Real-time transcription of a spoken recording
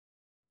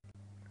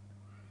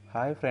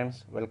Hi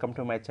friends, welcome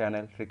to my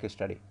channel Tricky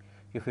Study.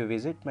 If you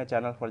visit my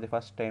channel for the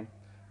first time,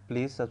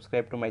 please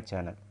subscribe to my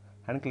channel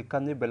and click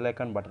on the bell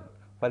icon button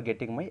for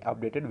getting my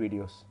updated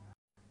videos.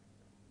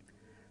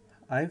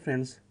 Hi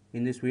friends,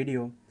 in this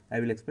video I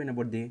will explain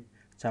about the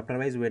chapter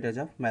wise weightage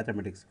of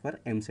mathematics for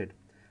Eamcet.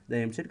 The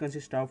Eamcet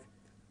consists of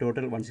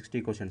total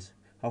 160 questions,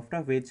 out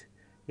of which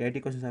 80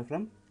 questions are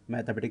from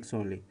mathematics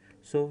only.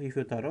 So if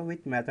you thorough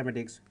with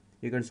mathematics,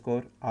 you can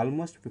score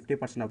almost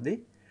 50% of the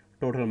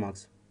total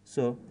marks.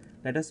 So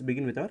let us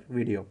begin with our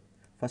video.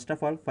 First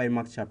of all, 5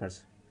 marks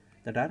chapters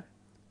that are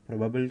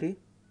probability,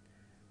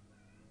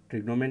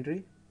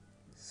 trigonometry,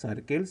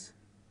 circles,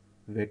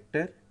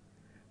 vector,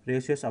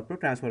 ratios up to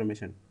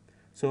transformation.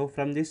 So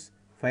from these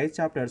 5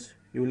 chapters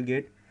you will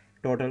get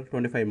total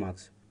 25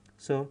 marks.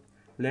 So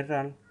later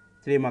on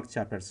 3 marks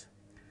chapters.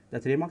 The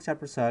 3 marks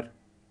chapters are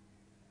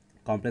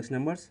complex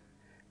numbers,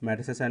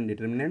 matrices and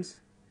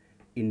determinants,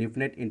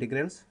 indefinite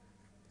integrals,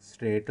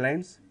 straight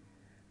lines,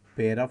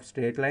 pair of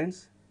straight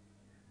lines,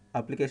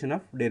 application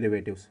of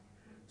derivatives.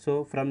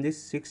 So from these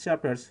 6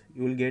 chapters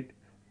you will get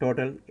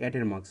total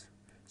 18 marks.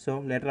 So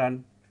later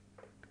on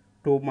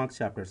 2 marks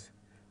chapters.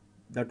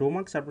 The 2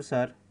 marks chapters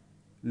are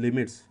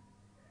limits,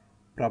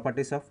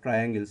 properties of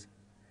triangles,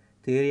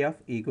 theory of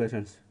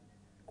equations,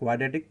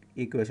 quadratic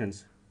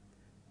equations,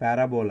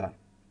 parabola,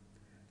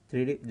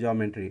 3D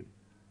geometry,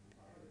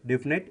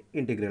 definite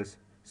integrals.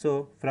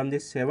 So from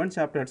these 7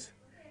 chapters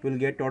you will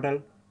get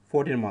total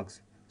 14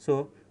 marks.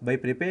 So by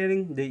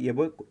preparing the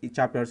above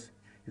chapters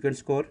you can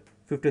score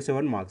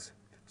 57 marks.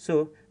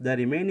 So the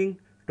remaining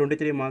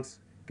 23 marks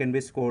can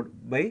be scored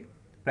by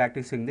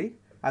practicing the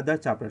other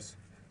chapters.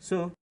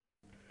 So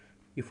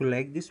if you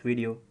like this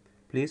video,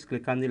 please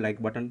click on the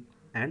like button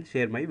and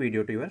share my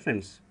video to your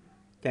friends.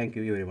 Thank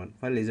you everyone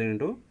for listening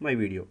to my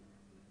video.